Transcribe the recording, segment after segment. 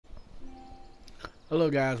Hello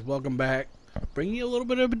guys, welcome back. Bringing you a little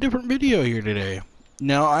bit of a different video here today.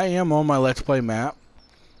 Now I am on my Let's Play map.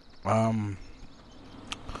 We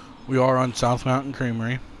are on South Mountain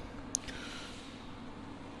Creamery.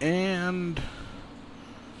 And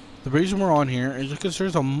the reason we're on here is because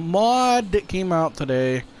there's a mod that came out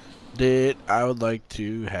today that I would like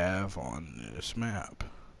to have on this map.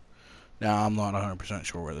 Now I'm not 100%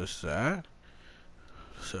 sure where this is at.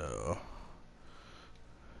 So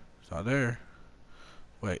it's not there.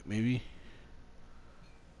 Wait, maybe?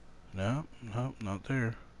 No, not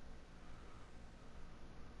there.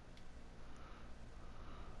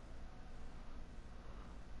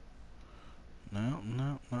 No,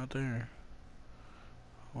 not there.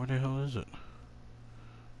 Where the hell is it?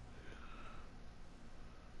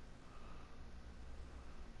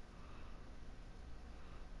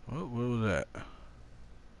 What was that?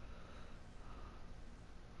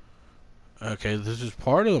 Okay, this is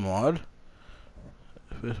part of the mod.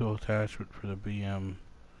 Physical attachment for the BMW.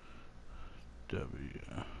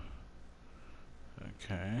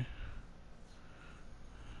 Okay.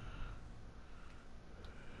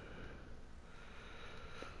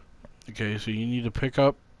 Okay, so you need to pick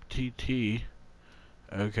up TT.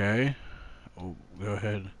 Okay. Oh, go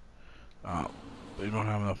ahead. We don't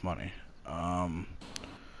have enough money. Hold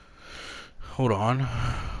on.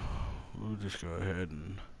 We'll just go ahead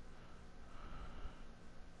and...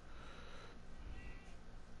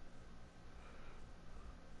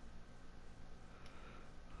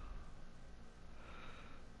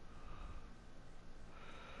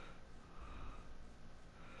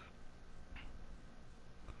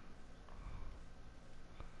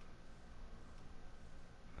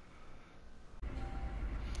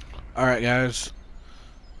 Alright guys,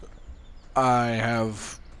 I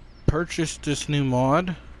have purchased this new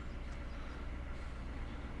mod.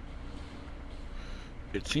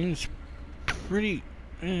 It seems pretty,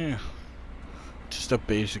 just a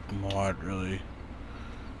basic mod really.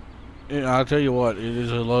 Yeah, I'll tell you what, it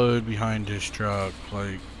is a load behind this truck,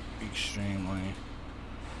 like, extremely.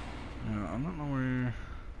 Yeah, I don't know where...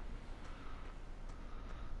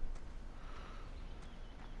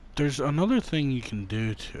 There's another thing you can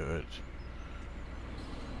do to it.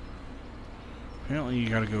 Apparently you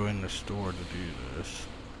gotta go in the store to do this.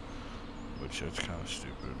 Which that's kind of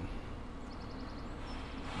stupid.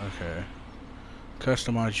 Okay.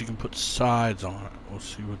 Customize, you can put sides on it. We'll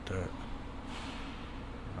see what that...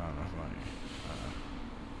 Not enough money.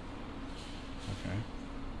 Okay.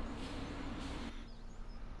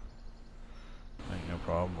 Ain't no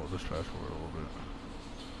problem. We'll just fast forward a little bit.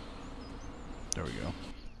 There we go.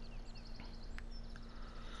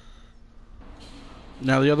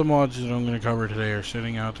 Now the other mods that I'm going to cover today are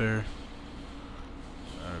sitting out there.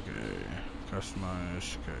 Okay,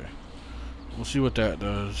 customize, okay. We'll see what that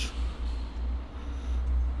does.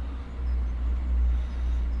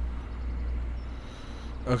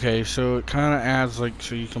 Okay, so it kind of adds like,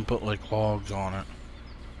 so you can put like logs on it.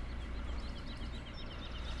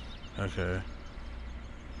 Okay.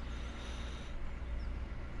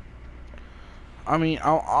 I mean,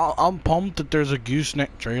 I'm pumped that there's a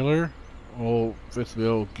gooseneck trailer. Well, fifth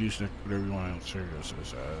wheel, gooseneck, whatever you want to insert this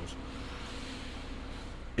as.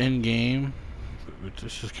 In game, but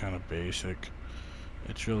this is kind of basic.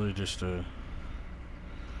 It's really just a,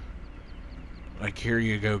 like, here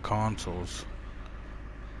you go consoles.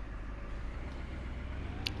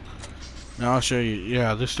 Now I'll show you.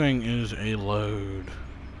 Yeah, this thing is a load.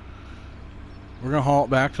 We're gonna haul it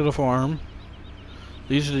back to the farm.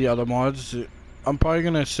 These are the other mods. I'm probably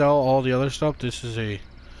gonna sell all the other stuff. This is a,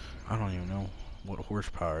 I don't even know what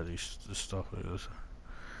horsepower this stuff is.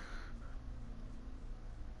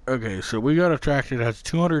 Okay, so we got a tractor that has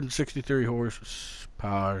 263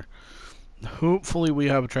 horsepower. Hopefully we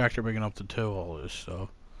have a tractor big enough to tow all this stuff.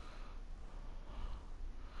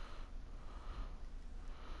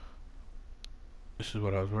 This is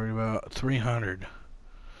what I was worried about. 300.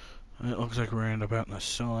 It looks like we're gonna end up having to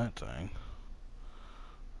sell that thing.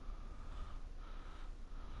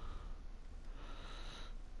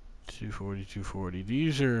 $240.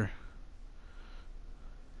 These are...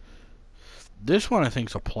 This one I think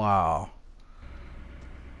is a plow.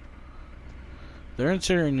 They're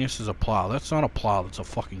considering this as a plow. That's not a plow, that's a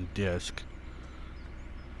fucking disc.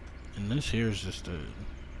 And this here is just a...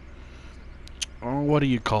 Oh, what do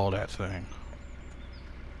you call that thing?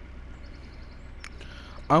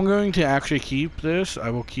 I'm going to actually keep this. I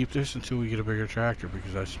will keep this until we get a bigger tractor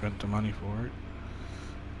because I spent the money for it.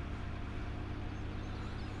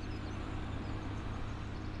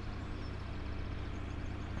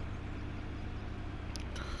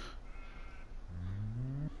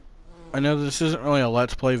 I know this isn't really a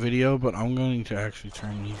Let's Play video, but I'm going to actually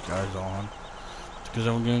turn these guys on. Because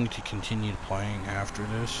I'm going to continue playing after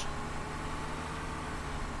this.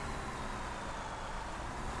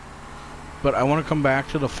 But I want to come back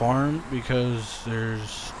to the farm because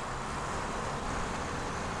there's...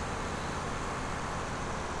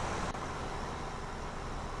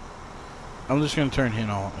 I'm just going to turn him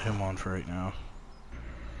on for right now.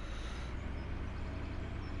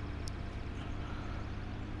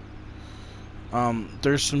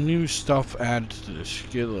 There's some new stuff added to the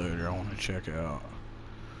skid loader I want to check out.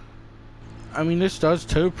 I mean, this does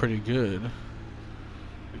tow pretty good.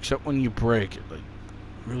 Except when you brake, it like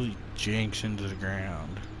really janks into the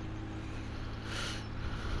ground.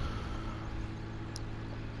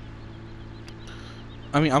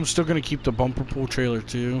 I mean, I'm still going to keep the bumper pull trailer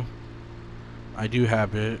too. I do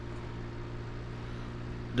have it.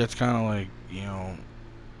 That's kind of like, you know,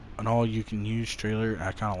 an all-you-can-use trailer.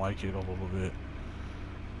 I kind of like it a little bit.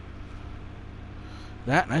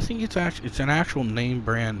 That, and I think it's an actual name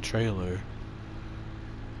brand trailer.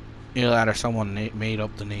 Either that or someone made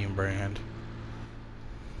up the name brand.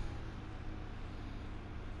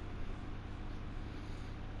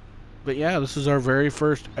 But yeah, this is our very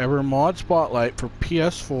first ever mod spotlight for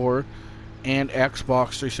PS4 and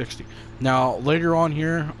Xbox 360. Now, later on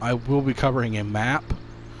here, I will be covering a map.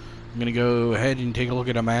 I'm going to go ahead and take a look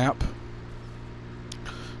at a map.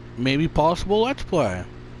 Maybe possible Let's Play.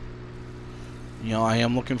 You know, I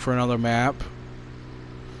am looking for another map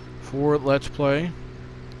for Let's Play.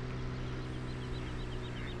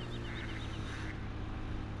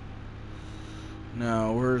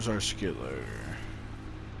 Now, where's our skid loader?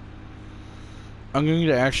 I'm going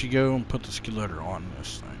to actually go and put the skid loader on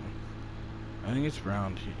this thing. I think it's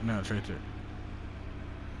around here. No, it's right there.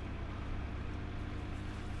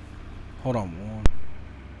 Hold on one.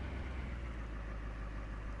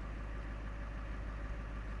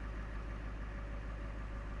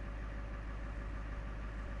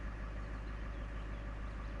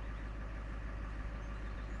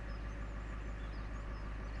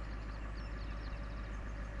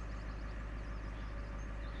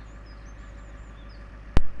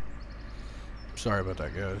 Sorry about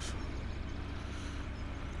that, guys.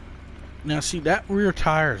 Now, see, that rear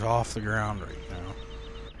tire is off the ground right now.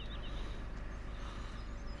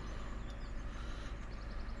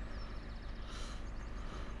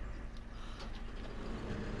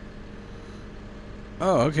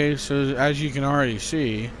 Oh, okay, so as you can already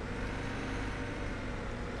see,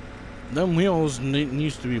 them wheels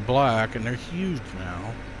used to be black, and they're huge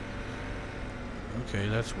now. Okay,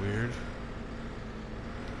 that's weird.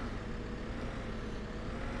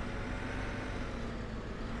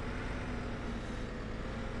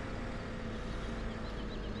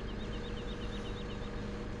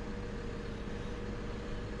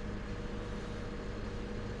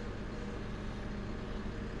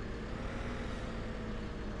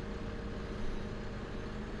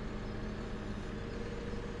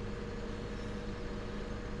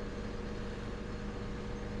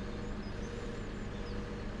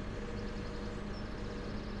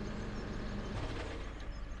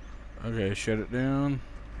 Okay, shut it down.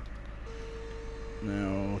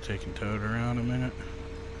 Now we'll take and tow it around a minute.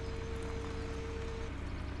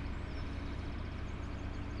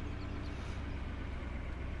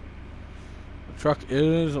 The truck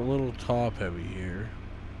is a little top heavy here.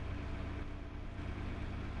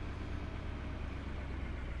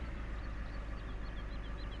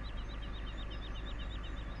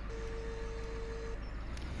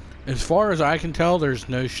 As far as I can tell, there's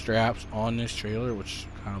no straps on this trailer, which is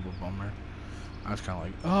kind of a bummer. I was kind of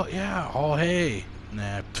like, oh yeah, oh hey.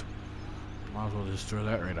 Nah, might as well just throw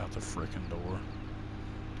that right out the frickin' door.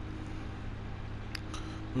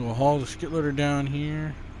 We will haul the skid loader down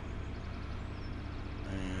here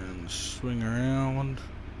and swing around.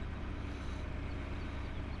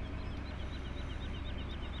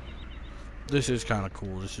 This is kind of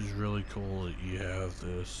cool. This is really cool that you have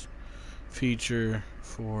this feature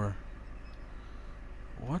for...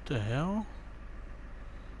 What the hell?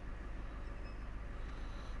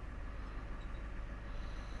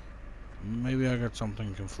 Maybe I got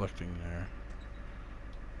something conflicting there.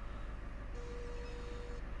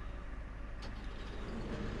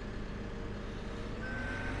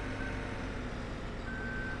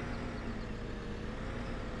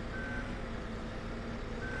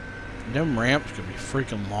 Them ramps could be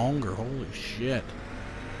freaking longer. Holy shit.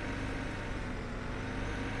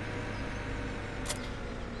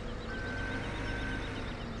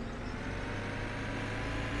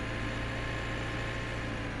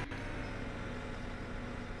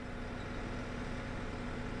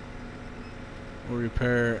 We'll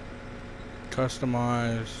repair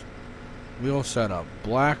Customize. Wheel setup.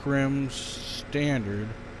 Black rims, standard.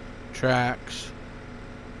 Tracks.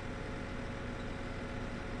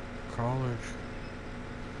 Crawler.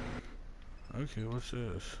 Okay, what's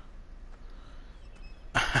this?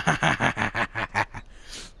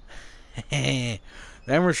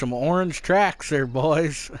 Them were some orange tracks there,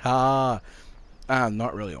 boys. Not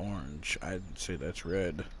really orange. I'd say that's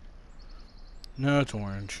red. No, it's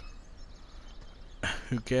orange.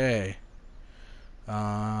 Okay.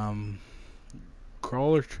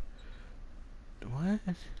 Crawler. What?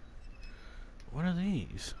 What are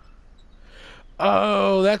these?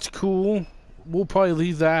 Oh, that's cool. We'll probably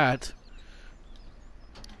leave that.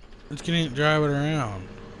 Let's get in and drive it around.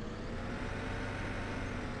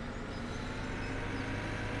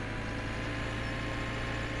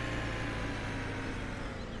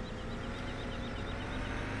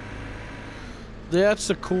 That's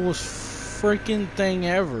the coolest freaking thing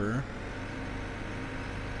ever.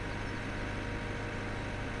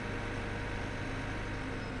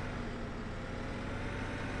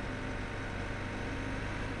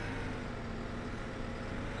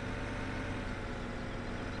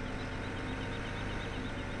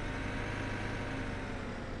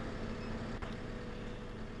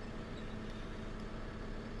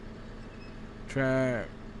 Track,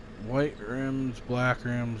 white rims, black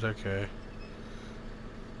rims, okay.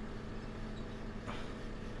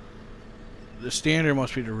 The standard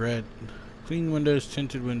must be the red. Clean windows,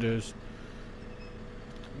 tinted windows.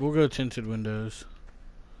 We'll go tinted windows.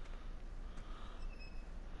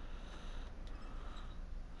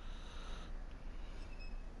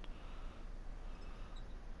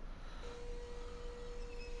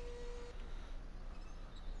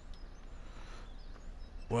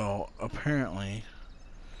 Well, apparently,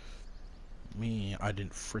 I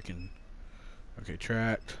didn't freaking. Okay,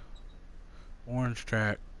 tracked. Orange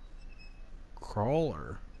track.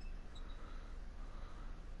 Crawler.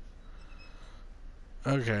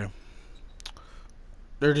 Okay.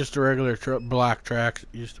 They're just a regular black tracks.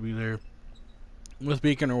 It used to be there. With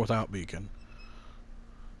beacon or without beacon.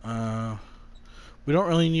 We don't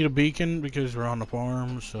really need a beacon because we're on the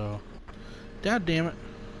farm, so. God damn it.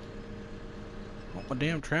 I want my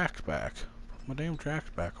damn tracks back. Put my damn tracks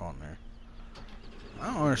back on there.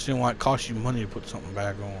 I don't understand why it costs you money to put something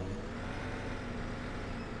back on.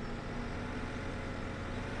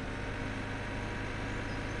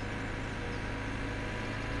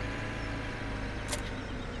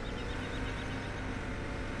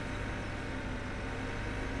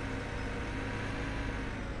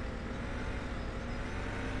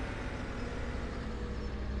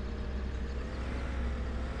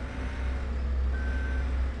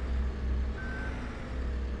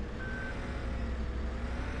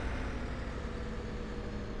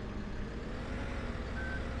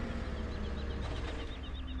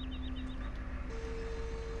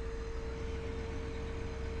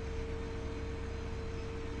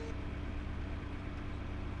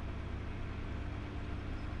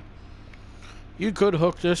 You could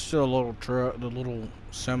hook this to a little truck, the little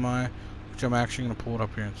semi, which I'm actually going to pull it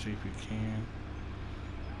up here and see if you can.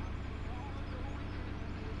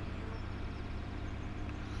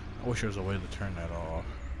 I wish there was a way to turn that off.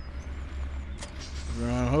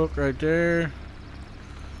 Unhook right there.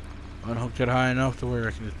 Unhooked it high enough to where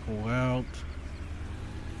I can just pull out.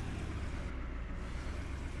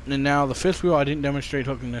 And now the fifth wheel, I didn't demonstrate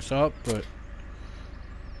hooking this up, but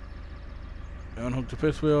unhook the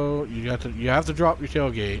fifth wheel. You have to drop your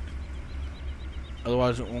tailgate,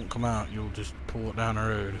 otherwise it won't come out. You'll just pull it down the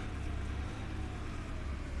road.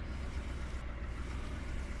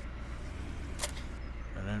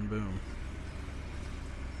 And then boom.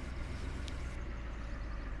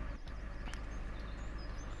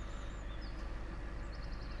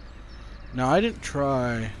 Now I didn't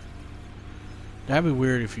try. That'd be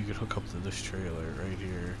weird if you could hook up to this trailer right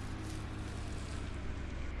here.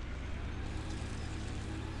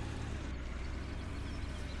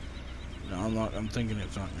 No, I'm thinking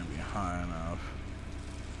it's not going to be high enough.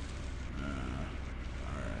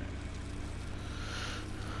 Alright.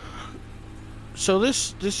 So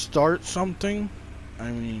this starts something.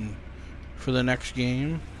 I mean, for the next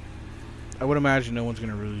game. I would imagine no one's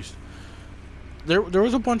going to release. There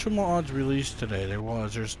was a bunch of mods released today.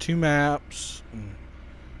 There's 2 maps and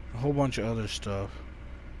a whole bunch of other stuff.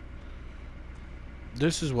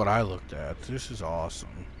 This is what I looked at. This is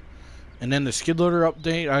awesome. And then the skid loader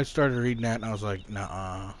update, I started reading that and I was like,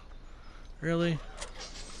 nah, really?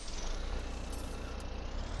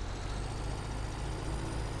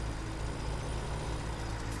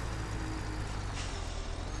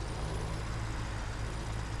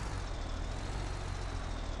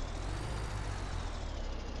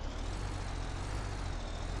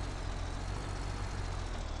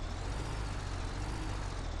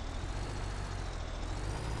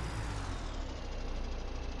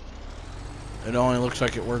 It only looks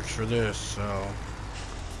like it works for this, so.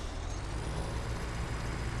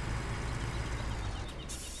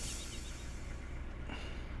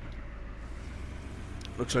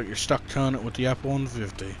 Looks like you're stuck towing it with the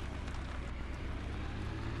F-150.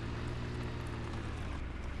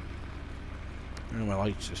 And my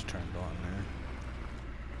lights just turned on there.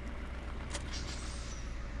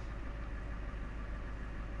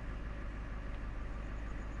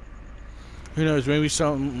 Who knows?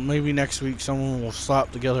 Maybe next week someone will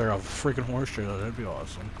slap together a freaking horse trailer. That'd be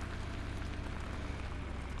awesome.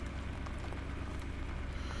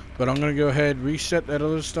 But I'm gonna go ahead, reset that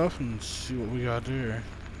other stuff, and see what we got there.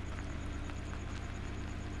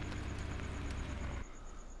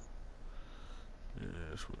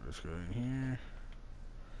 Yes, let's go in here.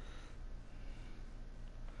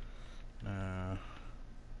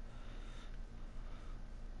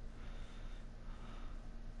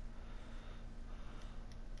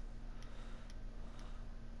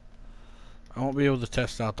 I won't be able to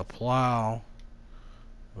test out the plow,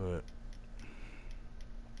 but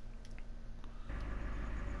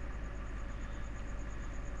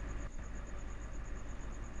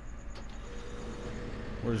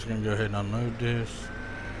we're just gonna go ahead and unload this.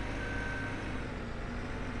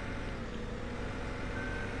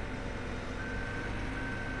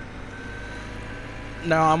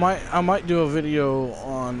 Now I might do a video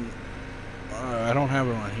on. I don't have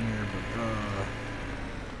it on here, but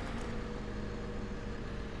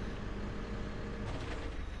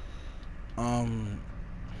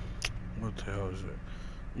what the hell is it?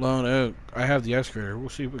 Lone Oak. I have the excavator. We'll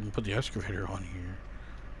see if we can put the excavator on here.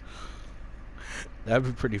 That'd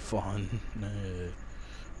be pretty fun. What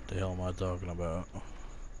the hell am I talking about?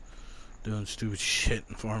 Doing stupid shit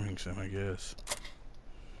in farming sim, I guess.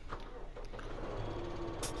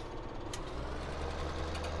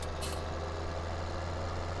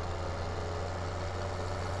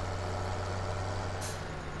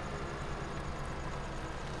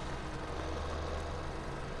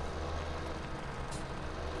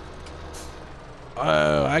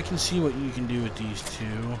 I can see what you can do with these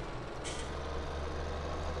two.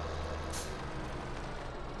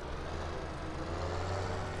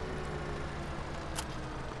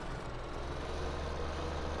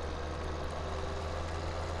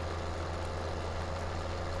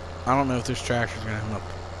 I don't know if this tractor's gonna have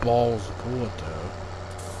enough balls to pull it though.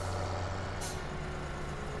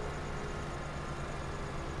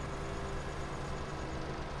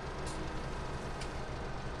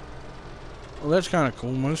 Well, that's kind of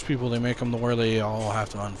cool. Most people, they make them to where they all have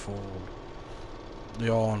to unfold. They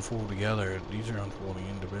all unfold together. These are unfolding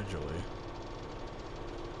individually.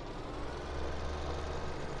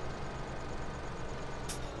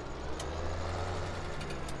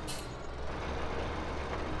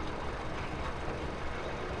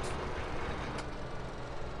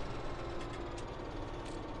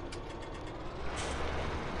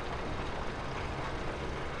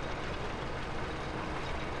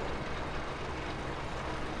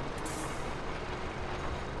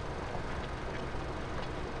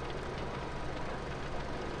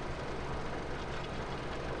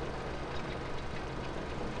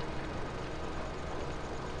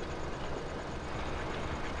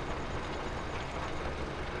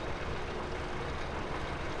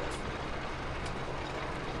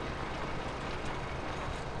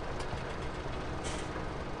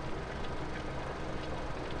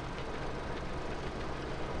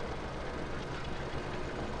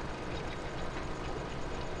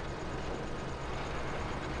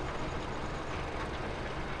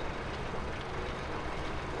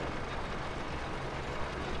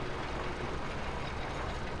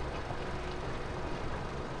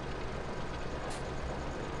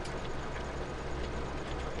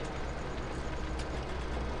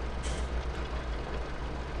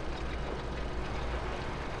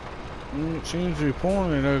 It seems to be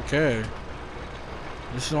pulling it okay.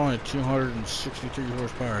 This is only a 263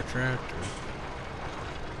 horsepower tractor.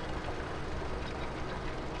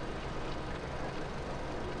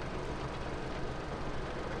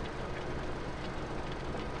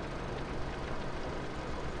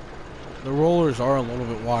 The rollers are a little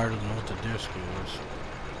bit wider than what the disc is.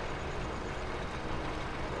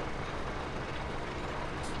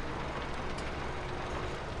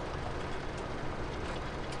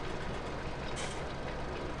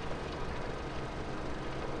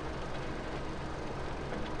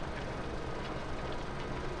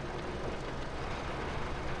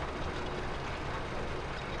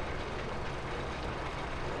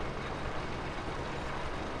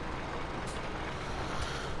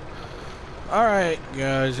 Alright,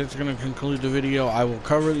 guys, that's going to conclude the video. I will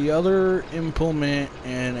cover the other implement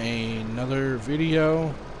in another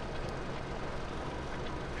video.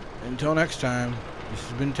 Until next time, this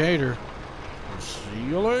has been Tater. See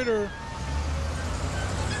you later.